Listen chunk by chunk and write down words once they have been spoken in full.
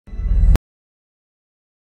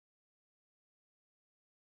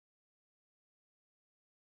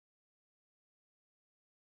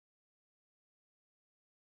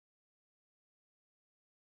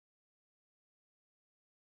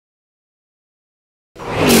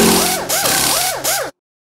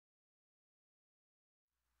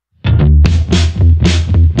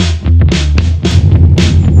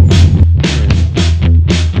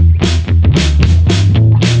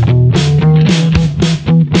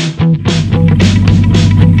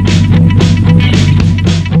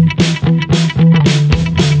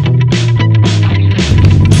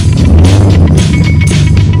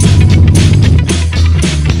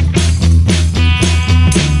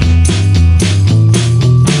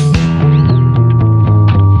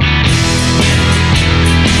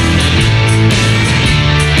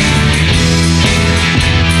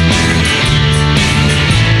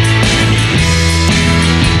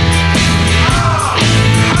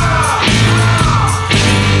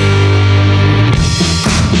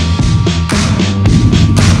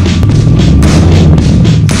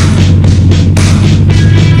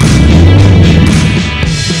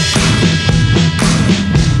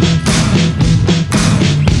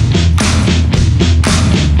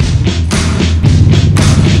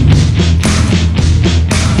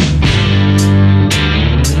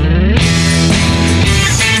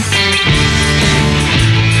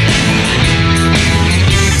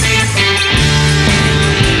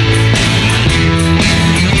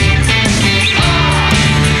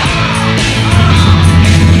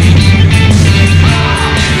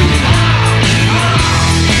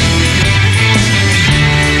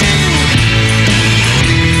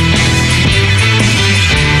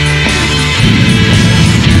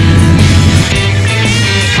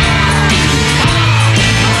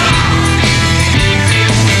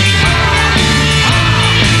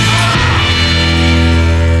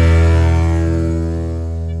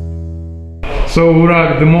So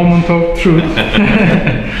Uğur, the moment of truth.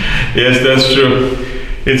 Yes, that's true.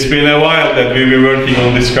 It's been a while that we've been working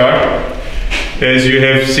on this car. As you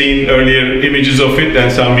have seen earlier images of it and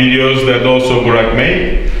some videos that also Burak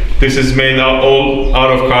made. This is made all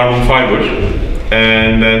out of carbon fiber.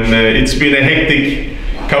 And then it's been a hectic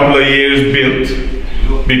couple of years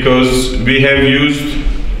built because we have used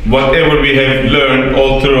whatever we have learned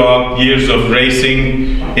all throughout years of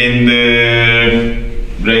racing in the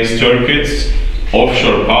race circuits,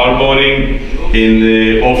 offshore powerboating, in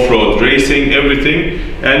the off-road racing, everything,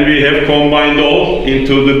 and we have combined all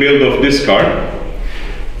into the build of this car.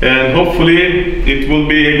 And hopefully it will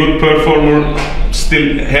be a good performer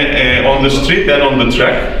still on the street and on the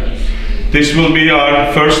track. This will be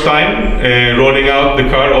our first time rolling out the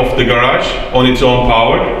car off the garage on its own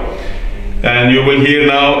power. And you will hear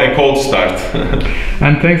now a cold start.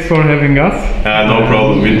 And thanks for having us. No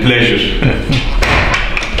problem, with pleasure.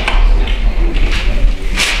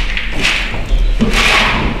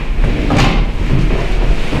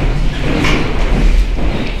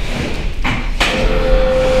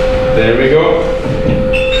 There we go.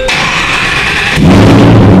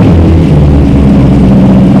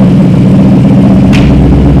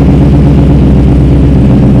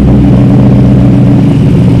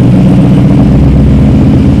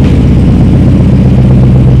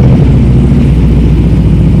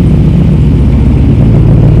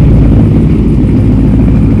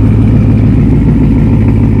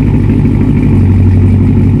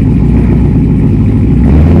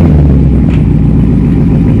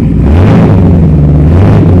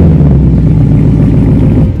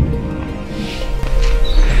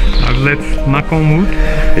 Let's knock on wood.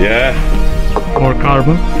 Yeah. Or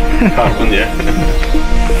carbon. Carbon, yeah.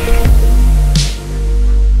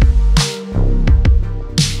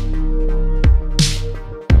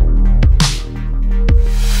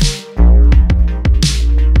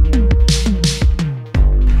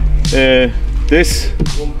 This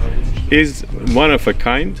is one of a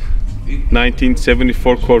kind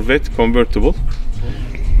 1974 Corvette convertible,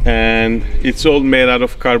 and it's all made out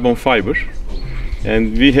of carbon fiber.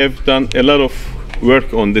 And we have done a lot of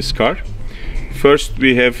work on this car. First,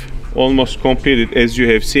 we have almost completed, as you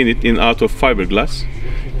have seen it, in out of fiberglass,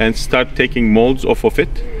 and start taking molds off of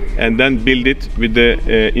it, and then build it with the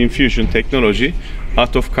infusion technology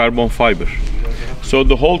out of carbon fiber. So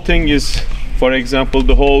the whole thing is, for example,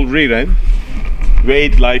 the whole rear end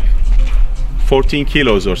weighed like 14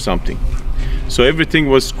 kilos or something. So everything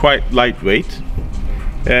was quite lightweight.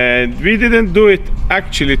 And we didn't do it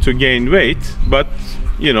actually to gain weight, but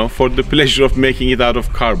you know, for the pleasure of making it out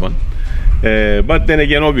of carbon. But then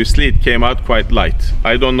again, obviously it came out quite light.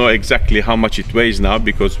 I don't know exactly how much it weighs now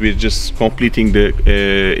because we're just completing the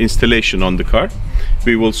installation on the car.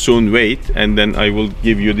 We will soon weigh it, and then I will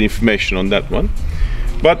give you the information on that one.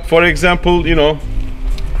 But for example, you know,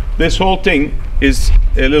 this whole thing is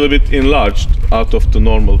a little bit enlarged out of the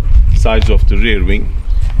normal size of the rear wing.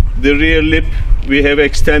 The rear lip, we have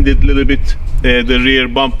extended a little bit the rear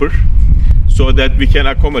bumper so that we can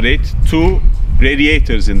accommodate two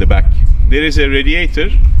radiators in the back. There is a radiator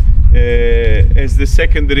as the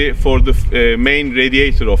secondary for the main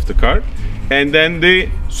radiator of the car, and then the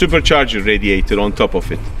supercharger radiator on top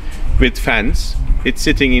of it with fans. It's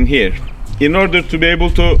sitting in here. In order to be able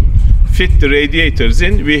to fit the radiators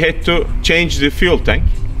in, we had to change the fuel tank.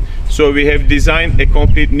 So we have designed a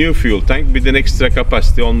complete new fuel tank with an extra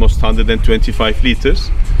capacity, almost 125 liters.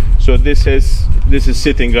 So this is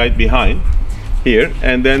sitting right behind here,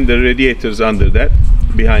 and then the radiators under that,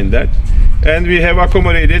 behind that. And we have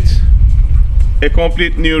accommodated a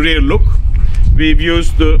complete new rear look. We've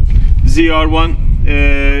used the ZR1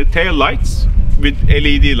 tail lights with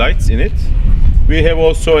LED lights in it. We have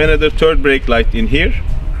also another third brake light in here.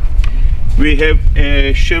 We have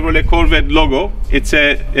a Chevrolet Corvette logo. It's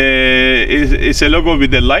a logo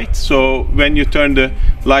with a light, so when you turn the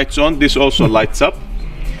lights on, this also lights up.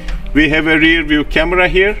 We have a rear view camera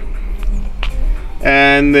here,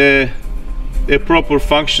 and a proper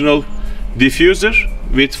functional diffuser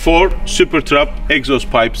with 4 super trap exhaust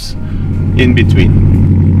pipes in between.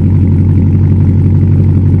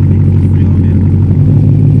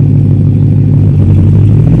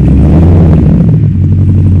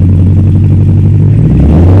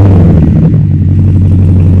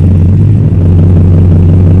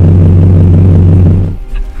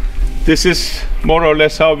 This is more or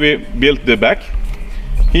less how we built the back.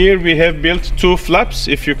 Here we have built 2 flaps.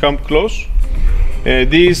 If you come close,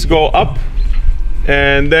 these go up,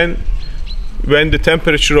 and then when the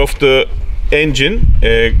temperature of the engine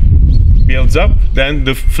builds up, then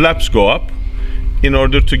the flaps go up in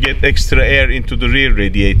order to get extra air into the rear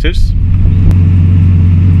radiators.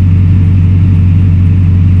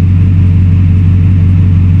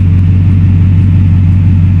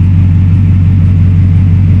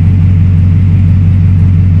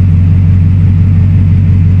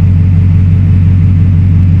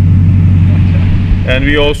 And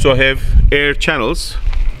we also have air channels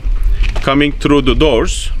coming through the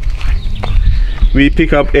doors. We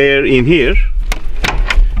pick up air in here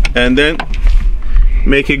and then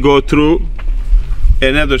make it go through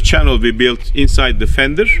another channel we built inside the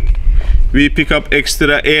fender. We pick up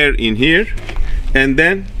extra air in here and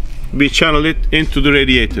then we channel it into the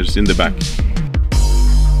radiators in the back.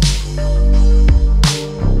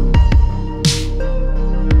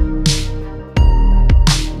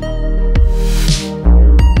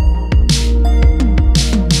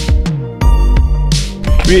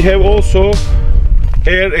 We have also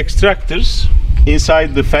air extractors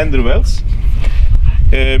inside the fender wells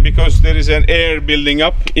because there is an air building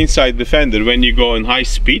up inside the fender when you go in high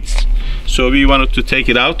speeds. So we wanted to take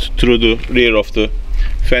it out through the rear of the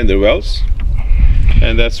fender wells,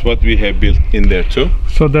 and that's what we have built in there too.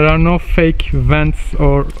 So there are no fake vents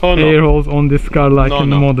or air holes on this car like in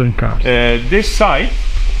the modern cars? This side,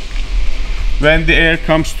 when the air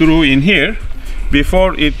comes through in here,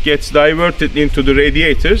 before it gets diverted into the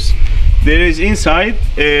radiators, there is inside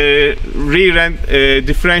a rear end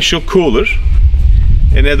differential cooler,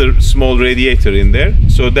 another small radiator in there.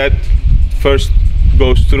 So that first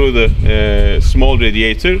goes through the small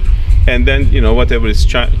radiator, and then, you know, whatever is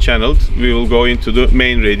channeled, we will go into the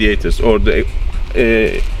main radiators or the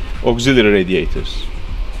auxiliary radiators.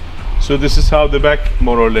 So this is how the back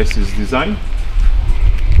more or less is designed.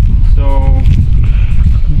 So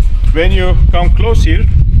when you come close here,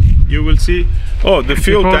 you will see, oh, the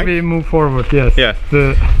fuel tank. Before we move forward, yes. Yeah.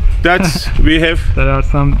 That's we have. There are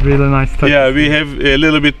some really nice touches. Yeah, we have a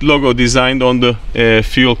little bit logo designed on the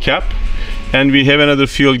fuel cap, and we have another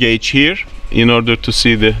fuel gauge here in order to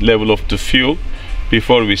see the level of the fuel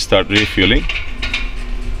before we start refueling.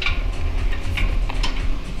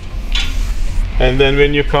 And then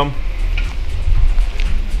when you come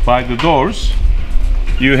by the doors,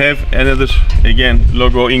 you have another, again,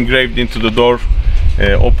 logo engraved into the door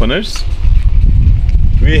openers.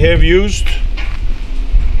 We have used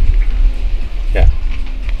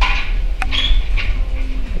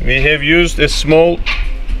a small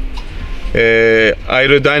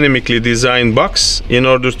aerodynamically designed box in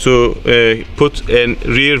order to put a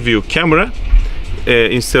rear view camera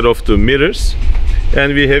instead of the mirrors,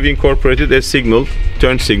 and we have incorporated a signal,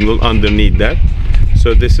 turn signal underneath that.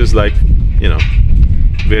 So this is like, you know,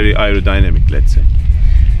 very aerodynamic, let's say.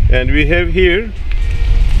 And we have here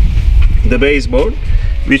the baseboard,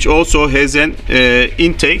 which also has an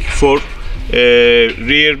intake for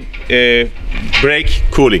rear brake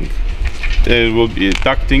cooling. There will be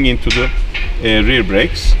ducting into the rear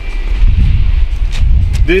brakes.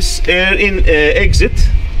 This air in exit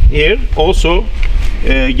here also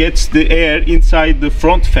gets the air inside the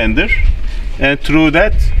front fender, and through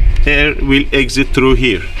that air will exit through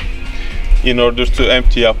here in order to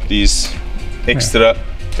empty up these extra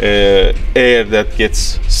air that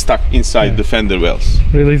gets stuck inside the fender wells.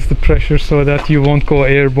 Release the pressure so that you won't go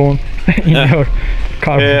airborne in your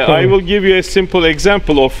car. I will give you a simple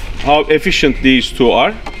example of how efficient these two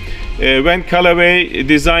are. When Callaway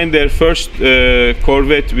designed their first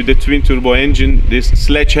Corvette with the twin turbo engine, this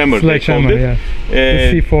sledgehammer they called it, yeah.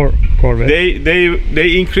 The C4 Corvette,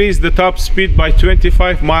 they increased the top speed by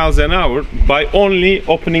 25 miles an hour by only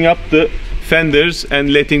opening up the fenders and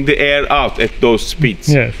letting the air out at those speeds.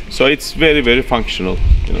 Yes. So it's very, very functional,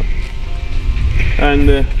 you know.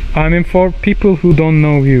 And I mean, for people who don't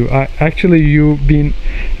know you, actually you've been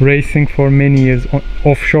racing for many years on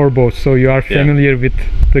offshore boats, so you are familiar with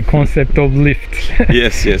the concept of lift.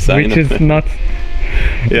 Yes, I know. Which is not.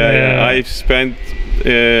 I've spent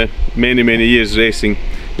many years racing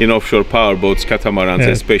in offshore power boats, catamarans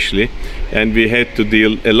especially, and we had to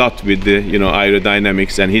deal a lot with the, you know,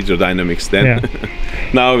 aerodynamics and hydrodynamics then.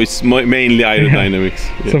 Now it's mainly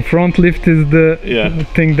aerodynamics. So front lift is the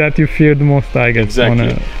thing that you fear the most, I guess.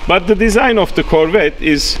 Exactly. But the design of the Corvette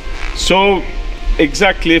is so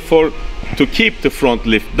exactly to keep the front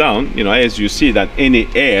lift down. You know, as you see that any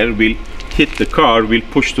air will hit the car, will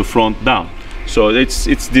push the front down. So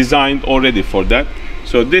it's designed already for that.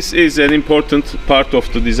 So this is an important part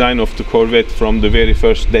of the design of the Corvette from the very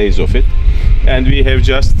first days of it, and we have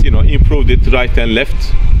just, you know, improved it right and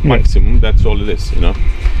left maximum. That's all it is, you know.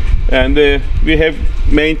 And we have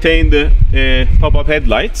maintained the pop-up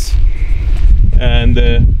headlights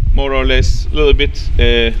and more or less a little bit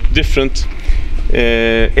different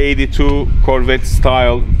 82 Corvette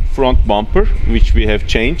style front bumper, which we have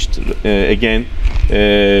changed. Again,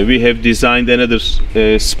 we have designed another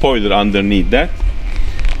spoiler underneath that.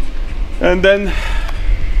 And then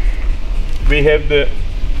we have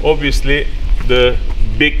obviously the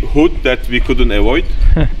big hood that we couldn't avoid.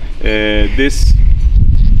 This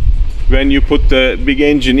when you put the big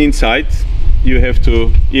engine inside, you have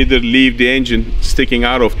to either leave the engine sticking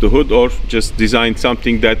out of the hood or just design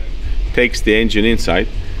something that takes the engine inside.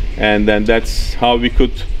 And then that's how we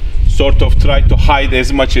could sort of try to hide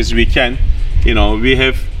as much as we can. You know, we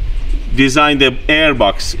have designed an air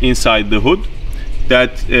box inside the hood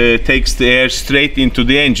that takes the air straight into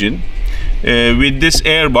the engine. With this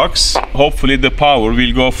air box, hopefully the power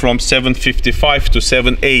will go from 755 to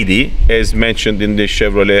 780, as mentioned in the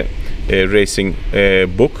Chevrolet racing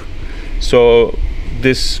book. So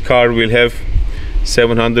this car will have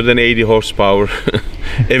 780 horsepower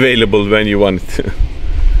available when you want it.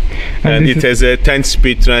 And it has a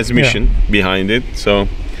 10-speed transmission behind it, so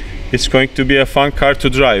it's going to be a fun car to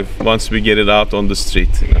drive once we get it out on the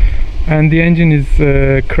street. You know. And the engine is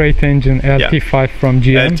crate engine LT5 from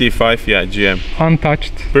GM. LT5, yeah, GM.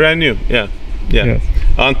 Untouched. Brand new, yeah. Yes.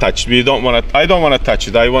 Untouched. We don't want to. I don't want to touch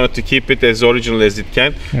it. I wanted to keep it as original as it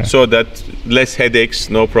can, so that less headaches,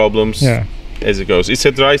 no problems as it goes. It's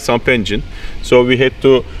a dry sump engine, so we had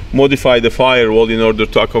to modify the firewall in order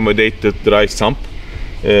to accommodate the dry sump,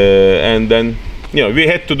 and then we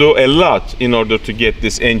had to do a lot in order to get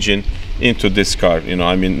this engine into this car.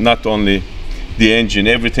 I mean, not only the engine,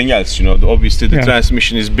 everything else. Obviously the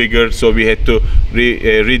transmission is bigger, so we had to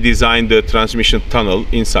redesign the transmission tunnel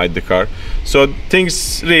inside the car. So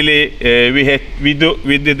things really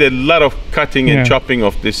we did a lot of cutting and chopping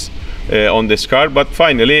of this on this car, but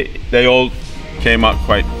finally they all came out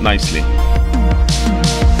quite nicely.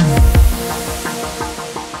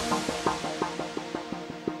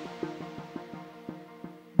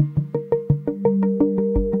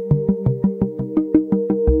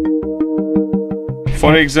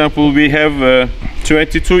 For example, we have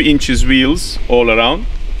 22 inches wheels all around,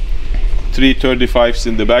 335s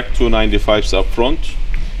in the back, 295s up front.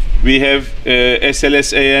 We have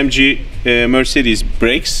SLS AMG Mercedes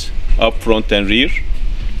brakes up front and rear.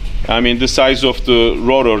 I mean, the size of the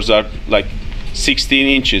rotors are like 16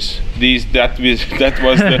 inches. That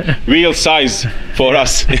was the wheel size for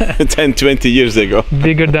us 10-20 years ago.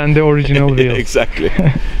 Bigger than the original wheels. Exactly.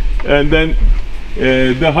 And then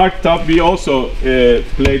the hardtop, we also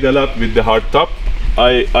played a lot with the hardtop.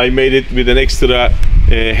 I made it with an extra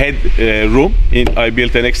head room. I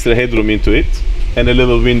built an extra headroom into it and a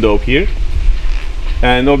little window here.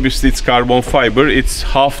 And obviously it's carbon fiber. It's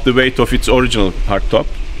half the weight of its original hardtop.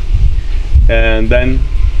 And then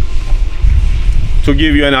to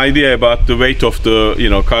give you an idea about the weight of the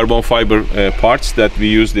carbon fiber parts that we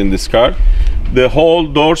used in this car, the whole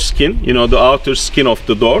door skin, the outer skin of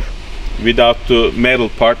the door, without the metal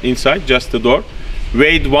part inside, just the door,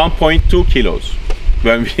 weighed 1.2 kilos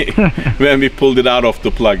when we when we pulled it out of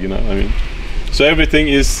the plug. I mean, so everything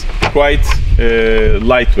is quite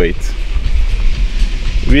lightweight.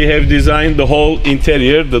 We have designed the whole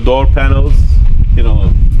interior, the door panels,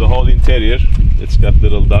 the whole interior. It's got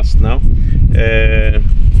little dust now.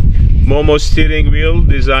 Momo steering wheel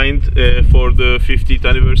designed for the 50th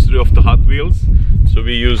anniversary of the Hot Wheels. So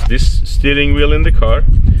we use this steering wheel in the car.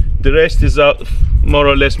 The rest is more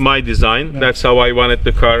or less my design. That's how I wanted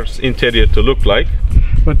the car's interior to look like.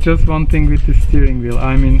 But just one thing with the steering wheel,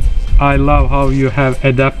 I mean, I love how you have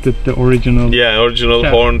adapted the original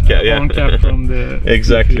horn cap from the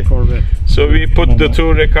exactly. Corvette. So we put the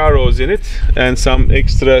two Recaros in it and some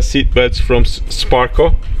extra seat belts from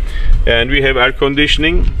Sparco. And we have air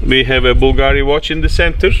conditioning. We have a Bulgari watch in the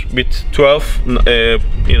center with 12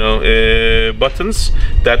 buttons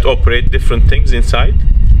that operate different things inside.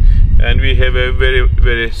 And we have a very,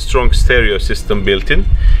 very strong stereo system built in.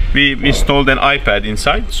 We installed an iPad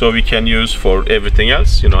inside, so we can use for everything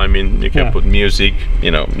else. I mean, you can put music,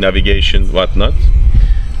 navigation, whatnot.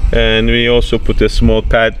 And we also put a small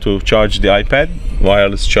pad to charge the iPad,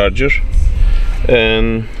 wireless charger.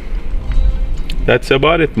 And that's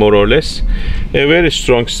about it, more or less. A very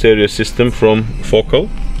strong stereo system from Focal.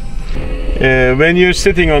 When you're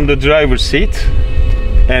sitting on the driver's seat,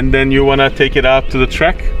 and then you wanna take it out to the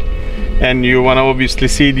track, and you want to obviously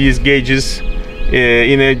see these gauges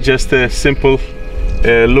in just a simple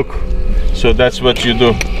look. So that's what you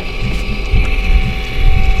do.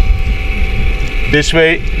 This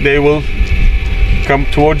way they will come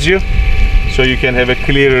towards you, so you can have a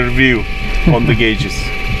clearer view on the gauges.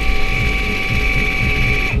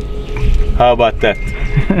 How about that?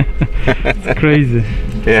 It's crazy.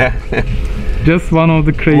 Yeah. Just one of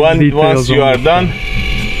the crazy details. Once you are done,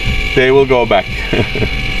 they will go back.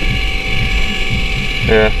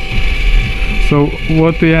 Yeah. So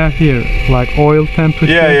what do you have here? Like oil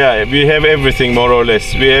temperature? Yeah, we have everything more or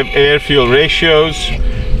less. We have air fuel ratios,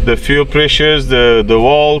 the fuel pressures, the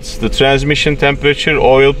volts, the transmission temperature,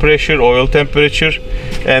 oil pressure, oil temperature,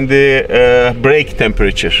 and the brake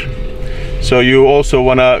temperature. So you also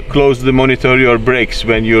want to closely monitor your brakes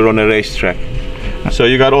when you're on a racetrack. So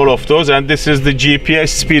you got all of those, and this is the GPS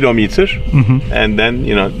speedometer, and then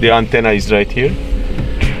you know the antenna is right here.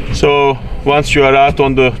 So once you are out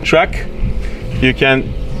on the track, you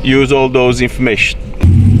can use all those information.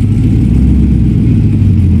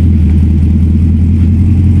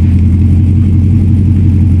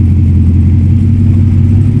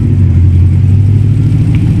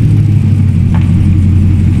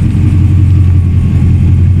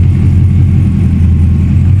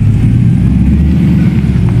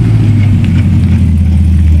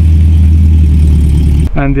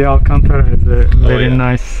 And the Alcantara has a very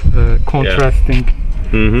nice contrasting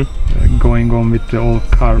going on with the old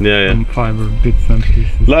carbon fiber bits and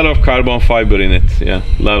pieces. A lot of carbon fiber in it, a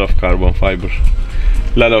lot of carbon fiber.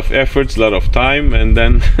 A lot of efforts, a lot of time, and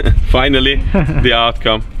then finally the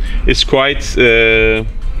outcome is quite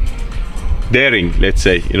daring, let's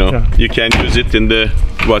say. You know, you can use it in the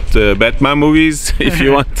Batman movies if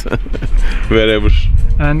you want, wherever.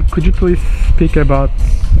 And could you please speak about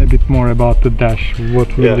a bit more about the dash?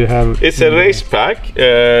 What will you have? It's a race pack.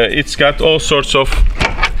 It's got all sorts of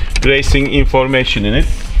racing information in it.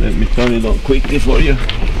 Let me turn it on quickly for you.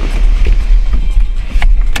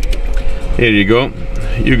 Here you go.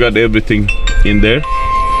 You got everything in there,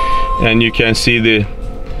 and you can see the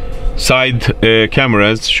side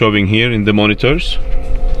cameras showing here in the monitors.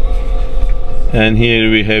 And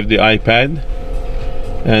here we have the iPad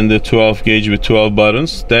and the 12 gauge with 12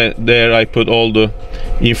 buttons. There I put all the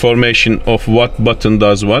information of what button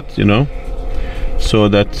does what, you know, so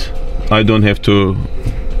that I don't have to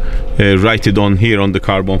write it on here on the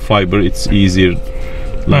carbon fiber. It's easier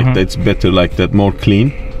like that, it's better like that, more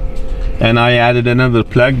clean. And I added another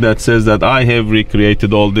plug that says that I have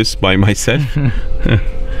recreated all this by myself.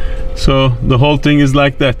 So the whole thing is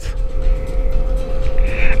like that.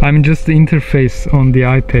 I mean, just the interface on the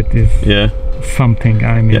iPad is something.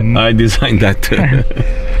 I mean, I designed that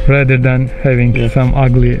rather than having some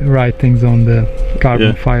ugly writings on the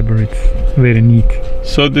carbon fiber. It's very neat.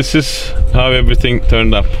 So this is how everything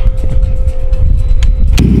turned up.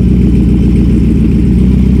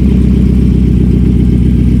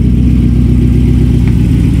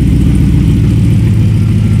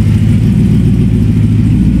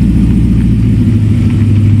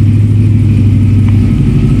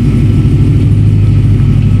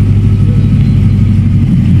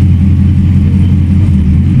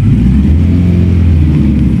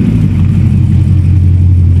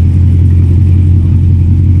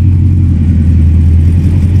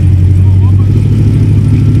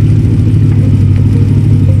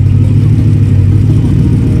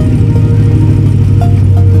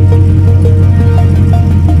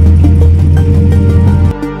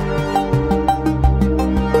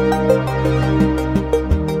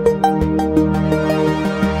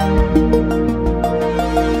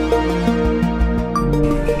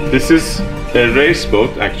 This is a race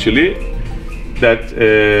boat actually that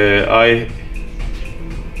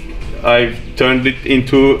I've turned it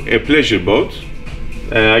into a pleasure boat.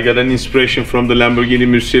 I got an inspiration from the Lamborghini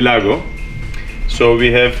Murcielago. So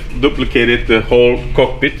we have duplicated the whole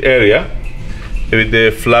cockpit area with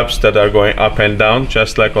the flaps that are going up and down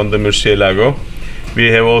just like on the Murcielago.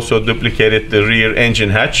 We have also duplicated the rear engine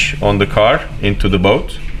hatch on the car into the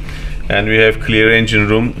boat, and we have clear engine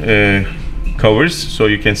room covers so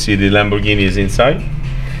you can see the Lamborghini is inside.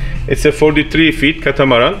 It's a 43 feet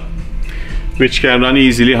catamaran which can run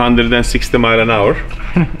easily 160 miles an hour.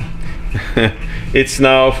 It's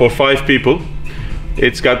now for 5 people.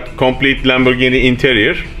 It's got complete Lamborghini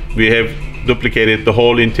interior. We have duplicated the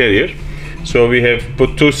whole interior. So we have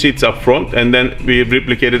put 2 seats up front, and then we have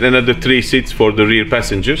replicated another 3 seats for the rear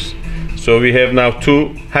passengers. So we have now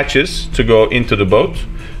 2 hatches to go into the boat,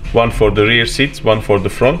 one for the rear seats, one for the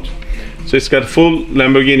front. So it's got full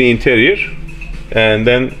Lamborghini interior, and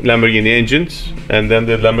then Lamborghini engines, and then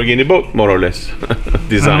the Lamborghini boat, more or less,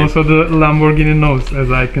 design. And also the Lamborghini nose,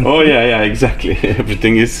 as I can see. Oh yeah, exactly.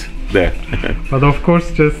 Everything is there. But of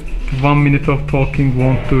course, just 1 minute of talking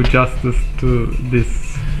won't do justice to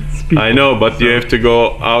this speed. I know, but you have to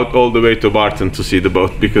go out all the way to Barton to see the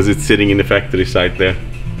boat, because it's sitting in the factory site there.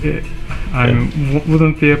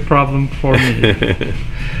 Wouldn't be a problem for me.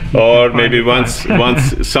 Or maybe once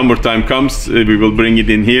summertime comes, we will bring it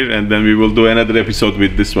in here, and then we will do another episode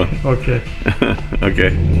with this one. Okay.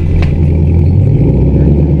 Okay.